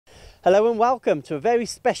Hello and welcome to a very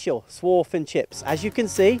special Swarf and Chips. As you can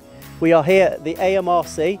see, we are here at the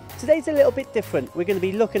AMRC. Today's a little bit different. We're going to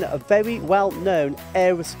be looking at a very well-known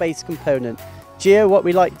aerospace component. Gio, what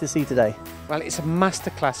we like to see today? Well, it's a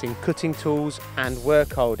masterclass in cutting tools and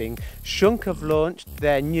work holding. Schunk have launched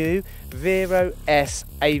their new VERO-S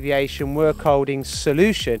Aviation work holding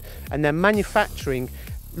solution, and they're manufacturing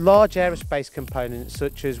large aerospace components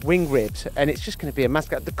such as wing ribs, and it's just going to be a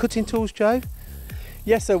masterclass. The cutting tools, Joe?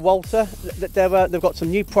 Yes, so Walter, they've got some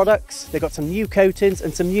new products, they've got some new coatings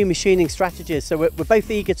and some new machining strategies. So we're both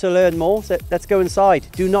eager to learn more, so let's go inside.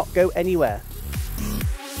 Do not go anywhere.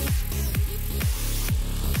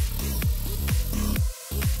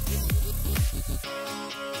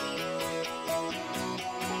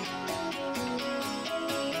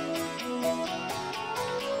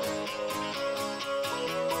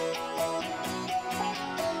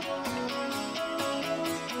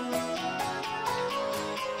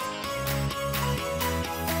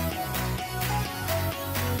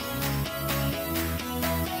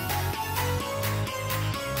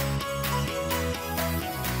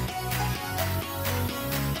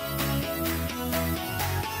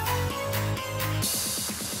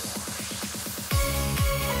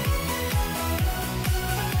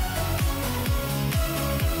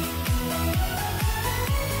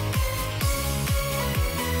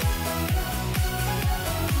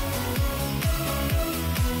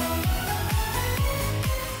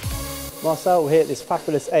 Marcel, we're here at this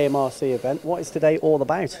fabulous AMRC event. What is today all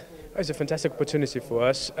about? It's a fantastic opportunity for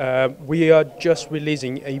us. We are just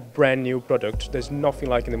releasing a brand new product. There's nothing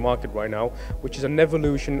like in the market right now, which is an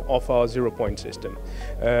evolution of our zero-point system.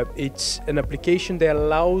 It's an application that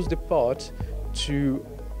allows the part to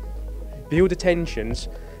build the tensions,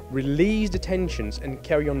 release the tensions and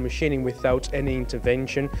carry on machining without any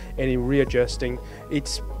intervention, any readjusting.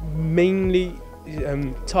 It's mainly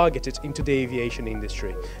targeted into the aviation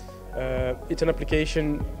industry. It's an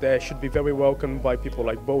application that should be very welcomed by people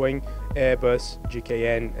like Boeing, Airbus,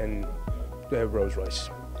 GKN and Rolls-Royce.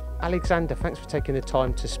 Alexander, thanks for taking the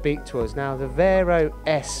time to speak to us. Now, the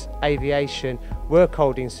VERO-S Aviation work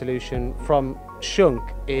holding solution from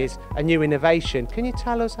Schunk is a new innovation. Can you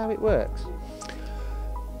tell us how it works?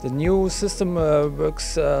 The new system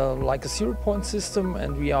works like a zero-point system,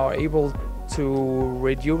 and we are able to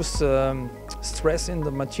reduce stress in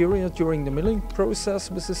the material during the milling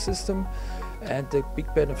process with the system. And the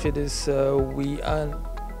big benefit is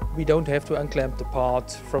we don't have to unclamp the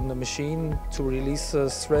part from the machine to release the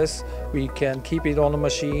stress. We can keep it on the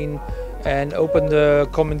machine and open the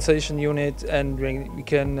compensation unit, and we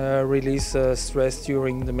can release stress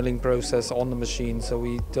during the milling process on the machine, so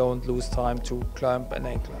we don't lose time to clamp and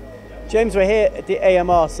unclamp. James, we're here at the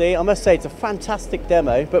AMRC. I must say it's a fantastic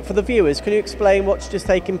demo, but for the viewers, can you explain what's just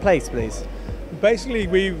taken place, please? Basically,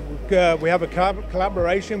 we have a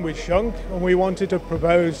collaboration with Schunk, and we wanted to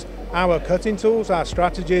propose our cutting tools, our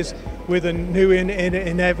strategies, with a new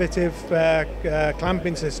innovative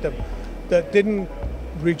clamping system that didn't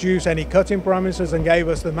reduce any cutting parameters and gave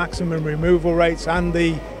us the maximum removal rates and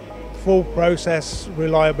the full process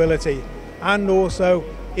reliability, and also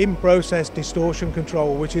in-process distortion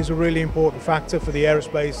control, which is a really important factor for the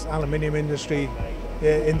aerospace aluminium industry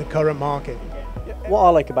in the current market. What I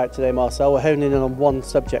like about today, Marcel, we're honing in on one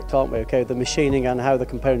subject, aren't we? Okay, the machining and how the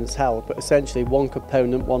component's held, but essentially one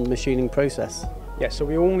component, one machining process. Yeah, so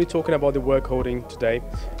we're only talking about the work holding today.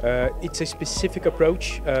 It's a specific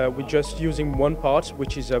approach. We're just using one part,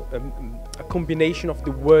 which is a combination of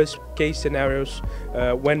the worst case scenarios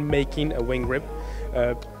when making a wing rib.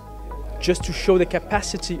 Just to show the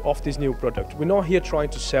capacity of this new product. We're not here trying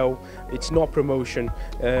to sell, it's not promotion,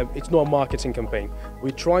 it's not a marketing campaign.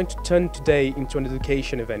 We're trying to turn today into an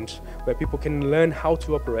education event where people can learn how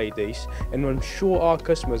to operate these, and I'm sure our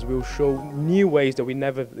customers will show new ways that we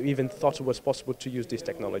never even thought it was possible to use this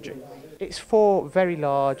technology. It's for very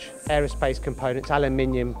large aerospace components,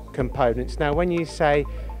 aluminium components. Now, when you say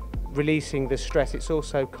releasing the stress, it's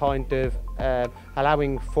also kind of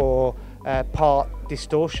allowing for part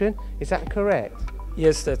distortion. Is that correct?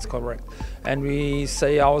 Yes, that's correct. And we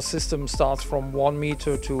say our system starts from 1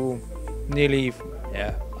 meter to nearly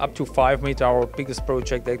up to 5 meters. Our biggest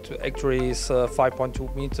project actually is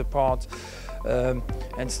 5.2 meter part,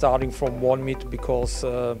 and starting from 1 meter because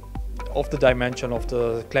of the dimension of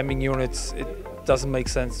the clamping units, it doesn't make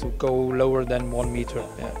sense to go lower than 1 meter.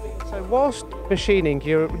 Yeah. So whilst machining,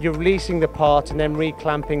 you're releasing the part and then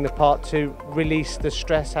reclamping the part to release the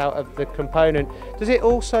stress out of the component. Does it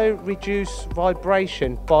also reduce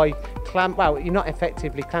vibration by well, you're not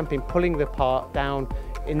effectively clamping, pulling the part down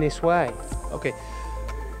in this way? Okay.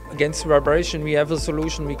 against vibration, we have a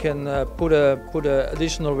solution. We can put a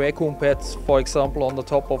additional vacuum pad, for example, on the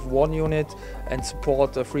top of one unit and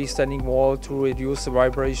support a freestanding wall to reduce the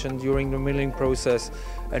vibration during the milling process.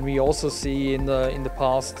 And we also see in the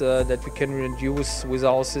past that we can reduce with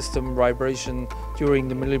our system vibration during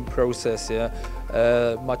the milling process. Yeah,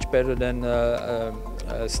 much better than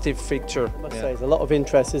a stiff fixture. I must say, there's a lot of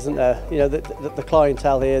interest, isn't there? You know, the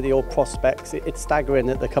clientele here, your prospects, it's staggering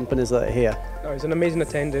at the companies that are here. No, it's an amazing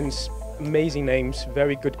attendance, amazing names,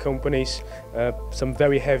 very good companies, some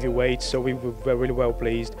very heavy weights, so we were really well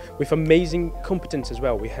pleased. With amazing competence as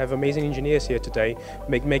well. We have amazing engineers here today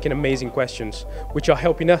making amazing questions, which are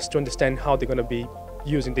helping us to understand how they're going to be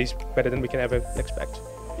using these better than we can ever expect.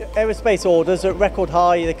 Aerospace orders are at record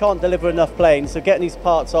high, they can't deliver enough planes, so getting these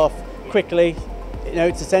parts off quickly, you know,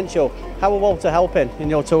 it's essential. How will Walter helping in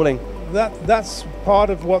your tooling? That's part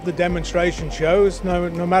of what the demonstration shows. No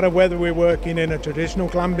matter whether we're working in a traditional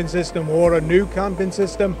clamping system or a new clamping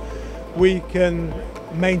system, we can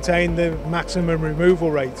maintain the maximum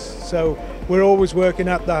removal rates. So we're always working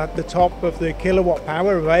at the top of the kilowatt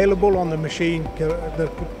power available on the machine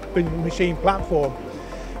platform.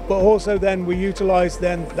 But also then we utilize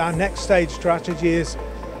then our next stage strategy is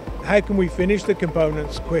how can we finish the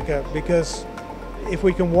components quicker, because if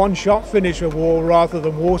we can one-shot finish a wall rather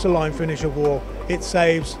than waterline finish a wall, it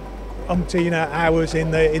saves umpteen hours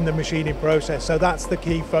in the machining process. So that's the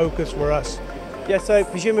key focus for us. Yeah, so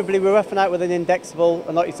presumably we're roughing out with an indexable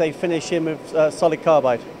and, like you say, finishing with solid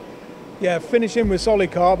carbide. Yeah, finishing with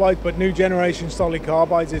solid carbide, but new generation solid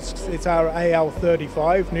carbides. It's our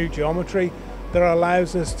AL35 new geometry that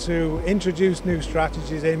allows us to introduce new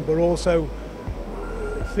strategies in, but also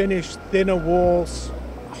finish thinner walls,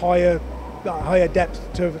 higher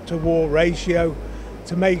depth to wall ratio,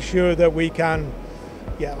 to make sure that we can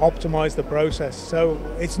optimize the process. So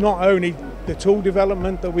it's not only the tool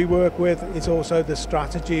development that we work with, it's also the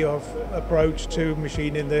strategy of approach to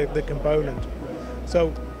machining the component.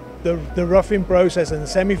 So the roughing process and the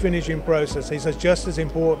semi-finishing process is just as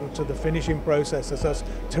important to the finishing process as us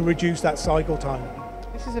to reduce that cycle time.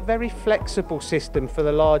 This is a very flexible system for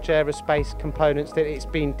the large aerospace components that it's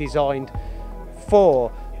been designed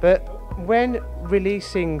for, but when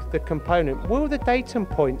releasing the component, will the datum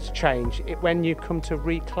points change when you come to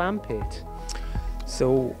reclamp it?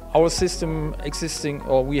 So our system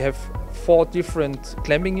we have 4 different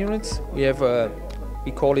clamping units. We have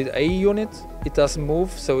we call it A unit. It doesn't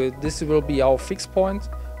move, so this will be our fixed point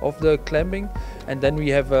of the clamping. And then we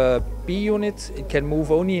have a B unit. It can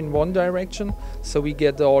move only in one direction, so we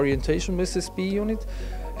get the orientation with this B unit.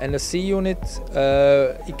 And a C unit,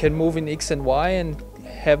 it can move in X and Y and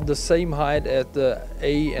have the same height as the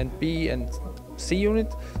A and B and C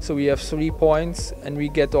unit. So we have 3 points and we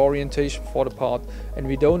get the orientation for the part. And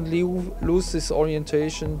we don't lose this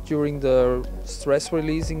orientation during the stress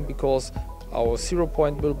releasing, because our 0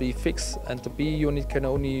 point will be fixed and the B unit can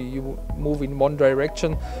only move in one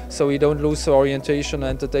direction, so we don't lose the orientation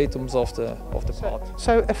and the datums of the part.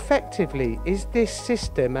 So effectively, is this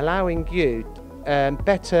system allowing you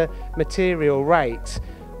better material rates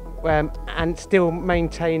and still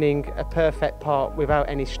maintaining a perfect part without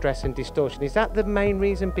any stress and distortion? Is that the main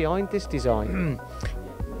reason behind this design?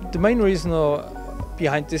 The main reason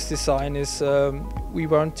behind this design is we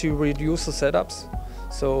want to reduce the setups.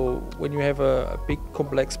 So when you have a big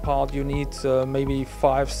complex part, you need maybe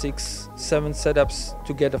 5, 6, 7 setups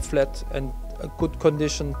to get a flat and a good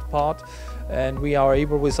conditioned part. And we are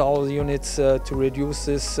able with our units to reduce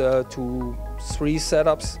this to 3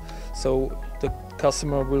 setups. So the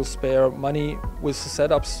customer will spare money with the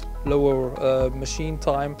setups, lower machine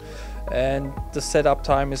time, and the setup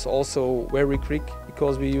time is also very quick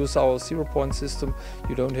because we use our 0 point system.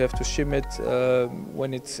 You don't have to shim it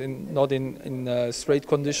when it's not in straight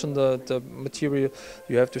condition, the material.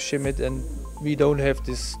 You have to shim it, and we don't have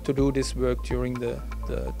to do this work during the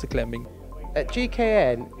clamping. At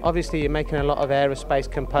GKN, obviously you're making a lot of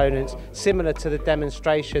aerospace components similar to the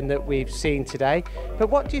demonstration that we've seen today, but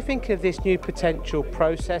what do you think of this new potential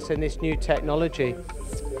process and this new technology?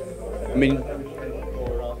 I mean,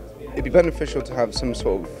 it'd be beneficial to have some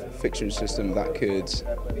sort of fixture system that could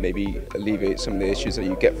maybe alleviate some of the issues that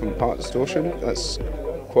you get from part distortion. That's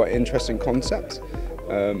quite an interesting concept.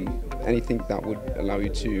 Anything that would allow you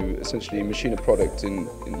to essentially machine a product in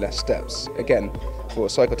less steps. Again, for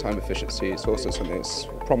cycle time efficiency, it's also something that's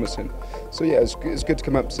promising. So yeah, it's good to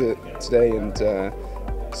come up to today and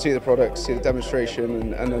see the product, see the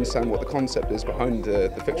demonstration, and understand what the concept is behind the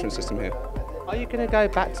fixturing system here. Are you going to go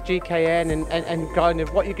back to GKN and kind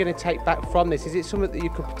of what you're going to take back from this? Is it something that you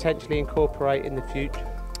could potentially incorporate in the future?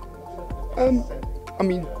 I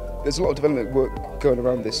mean, there's a lot of development work going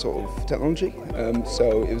around this sort of technology,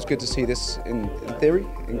 so it was good to see this in theory,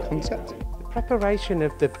 in concept. Preparation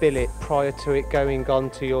of the billet prior to it going on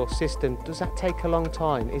to your system, does that take a long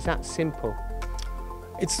time? Is that simple?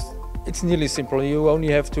 It's nearly simple. You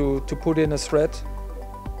only have to put in a thread,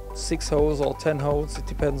 6 holes or 10 holes, it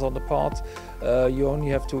depends on the part. You only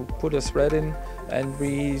have to put a thread in, and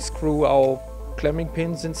we screw our clamping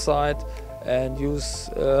pins inside and use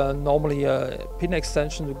normally a pin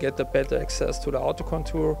extension to get the better access to the outer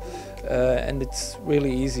contour, and it's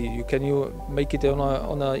really easy. You can make it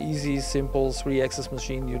on a easy, simple 3-axis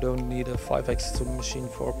machine. You don't need a 5-axis machine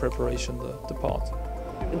for preparation the part.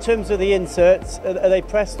 In terms of the inserts, are they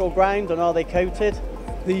pressed or ground, and are they coated?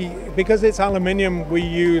 Because it's aluminium, we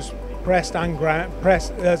use pressed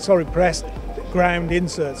ground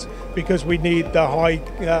inserts, because we need the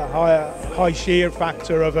high shear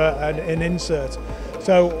factor of an insert.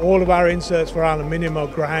 So all of our inserts for aluminium are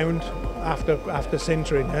ground after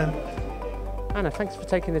sintering. Yeah? Anna, thanks for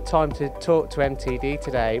taking the time to talk to MTD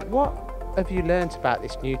today. What have you learnt about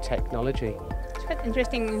this new technology? It's quite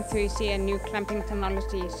interesting to see a new clamping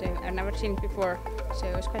technology, so I've never seen it before, so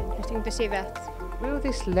it's quite interesting to see that. Will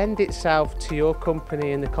this lend itself to your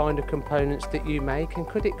company and the kind of components that you make, and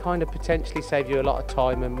could it kind of potentially save you a lot of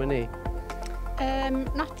time and money?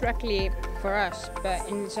 Not directly for us, but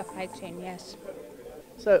in the supply chain, yes.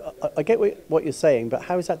 So I get what you're saying, but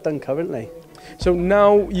how is that done currently? So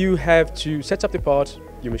now you have to set up the part,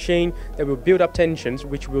 your machine, that will build up tensions,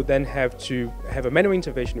 which will then have to have a manual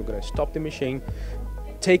intervention. You're going to stop the machine,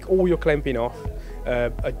 take all your clamping off,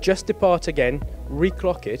 adjust the part again,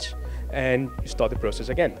 reclock it, and start the process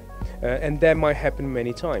again. And that might happen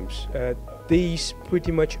many times. These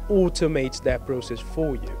pretty much automates that process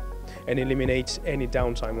for you and eliminates any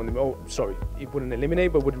downtime on the, it wouldn't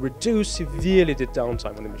eliminate, but would reduce severely the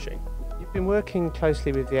downtime on the machine. You've been working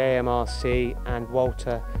closely with the AMRC and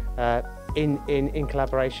Walter in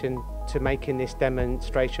collaboration to making this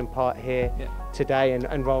demonstration part here today,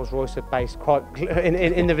 and Rolls-Royce are based quite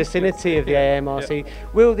in the vicinity of the AMRC.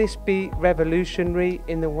 Will this be revolutionary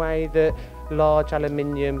in the way that large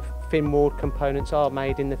aluminium fin-walled components are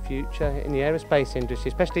made in the future in the aerospace industry,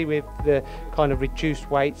 especially with the kind of reduced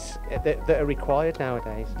weights that are required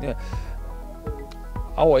nowadays? Yeah.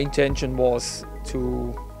 Our intention was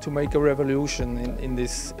to make a revolution in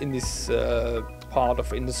this part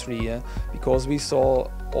of industry, because we saw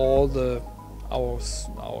all our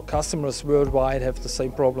customers worldwide have the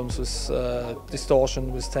same problems with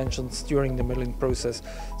distortion, with tensions during the milling process.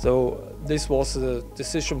 So this was a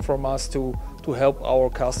decision from us to help our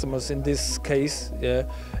customers in this case,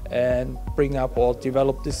 and bring up or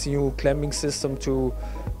develop this new clamping system to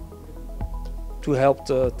help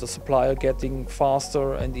the supplier getting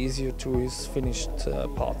faster and easier to his finished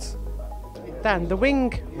parts. Dan, the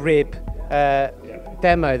wing rib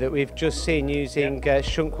demo that we've just seen using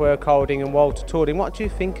Schunk Workholding and Walter Tools, what do you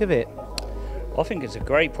think of it? I think it's a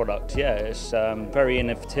great product, yeah. It's very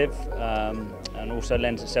innovative and also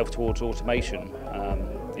lends itself towards automation.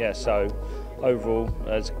 So overall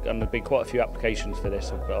there's going to be quite a few applications for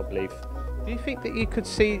this, I believe. Do you think that you could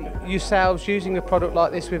see yourselves using a product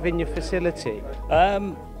like this within your facility?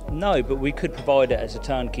 No, but we could provide it as a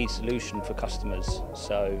turnkey solution for customers.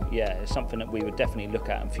 So yeah, it's something that we would definitely look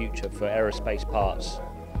at in future for aerospace parts.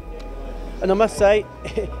 And I must say,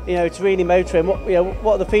 it's really motoring. What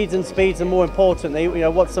are the feeds and speeds, and more importantly,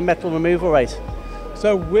 what's the metal removal rate?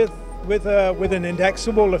 So with an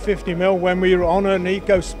indexable of 50mm, when we were on an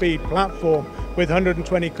eco-speed platform with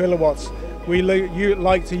 120 kilowatts, we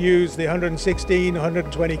like to use the 116,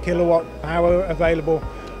 120 kilowatt power available,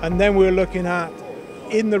 and then we're looking at,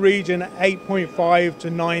 in the region, 8.5 to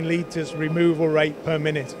 9 litres removal rate per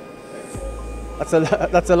minute. That's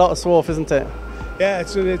a lot of swarf, isn't it? Yeah,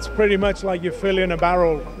 it's pretty much like you're filling a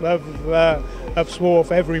barrel of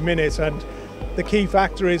swarf every minute, and the key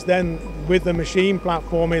factor is then with the machine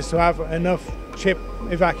platform is to have enough chip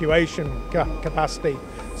evacuation capacity.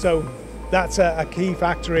 So that's a key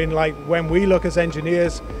factor in, like, when we look as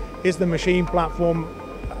engineers, is the machine platform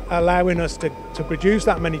allowing us to produce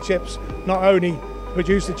that many chips? Not only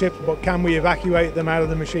produce the chips, but can we evacuate them out of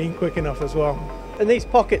the machine quick enough as well? And these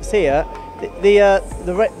pockets here,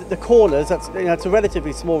 the corners, it's a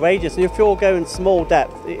relatively small radius, and if you're going small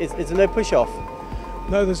depth, is there no push off?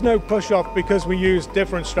 No, there's no push off, because we use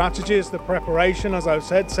different strategies. The preparation, as I've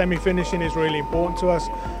said, semi-finishing is really important to us.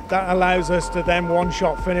 That allows us to then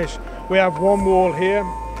one-shot finish. We have one wall here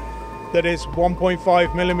that is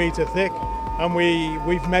 1.5mm thick, and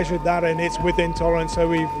we've measured that, and it's within tolerance. So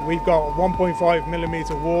we've got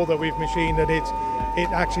 1.5mm wall that we've machined, that it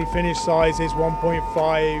actually finished size is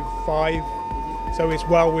 1.55. so it's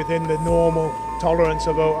well within the normal tolerance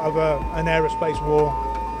of an aerospace wall.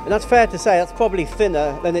 And that's fair to say, that's probably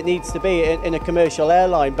thinner than it needs to be in a commercial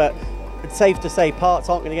airline, but it's safe to say parts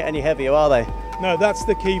aren't going to get any heavier, are they? No, that's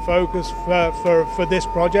the key focus for this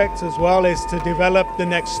project as well, is to develop the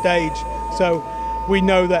next stage. So we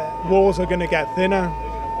know that walls are going to get thinner,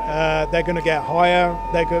 they're going to get higher,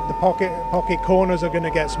 the pocket corners are going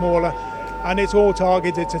to get smaller, and it's all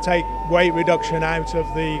targeted to take weight reduction out of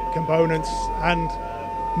the components and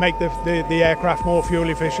make the aircraft more fuel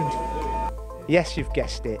efficient. Yes, you've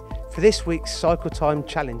guessed it. For this week's Cycle Time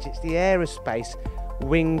Challenge, it's the Aerospace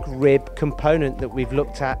wing rib component that we've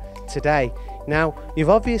looked at today. Now, you've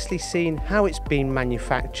obviously seen how it's been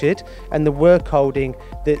manufactured and the work holding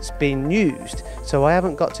that's been used, so I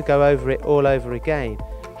haven't got to go over it all over again.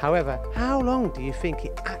 However, how long do you think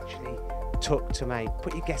it actually took to make?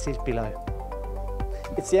 Put your guesses below.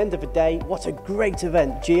 It's the end of the day. What a great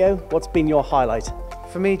event. Gio, what's been your highlight?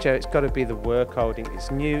 For me, Joe, it's got to be the work holding. It's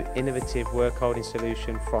a new innovative work holding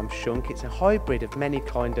solution from Schunk. It's a hybrid of many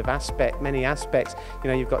aspects. You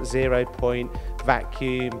know, you've got 0 point,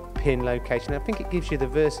 vacuum, pin location. I think it gives you the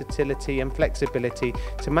versatility and flexibility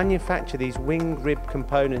to manufacture these wing rib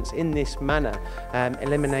components in this manner,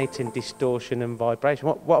 eliminating distortion and vibration.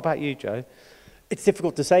 What about you, Joe? It's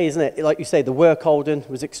difficult to say, isn't it? Like you say, the work holding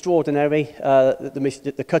was extraordinary.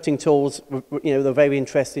 The cutting tools, you know, they're very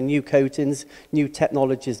interesting. New coatings, new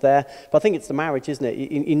technologies there. But I think it's the marriage, isn't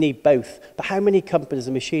it? You need both. But how many companies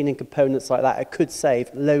are machining components like that? It could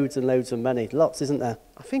save loads and loads of money. Lots, isn't there?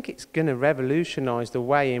 I think it's going to revolutionise the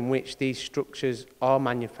way in which these structures are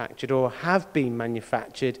manufactured or have been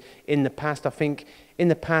manufactured in the past. I think in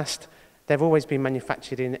the past, they've always been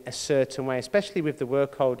manufactured in a certain way, especially with the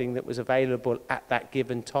work holding that was available at that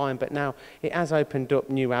given time. But now it has opened up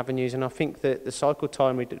new avenues, and I think that the cycle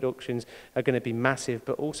time reductions are going to be massive,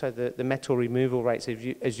 but also the metal removal rates,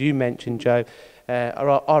 as you mentioned, Joe,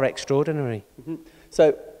 are extraordinary. Mm-hmm.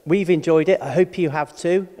 So we've enjoyed it. I hope you have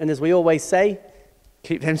too. And as we always say,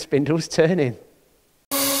 keep them spindles turning.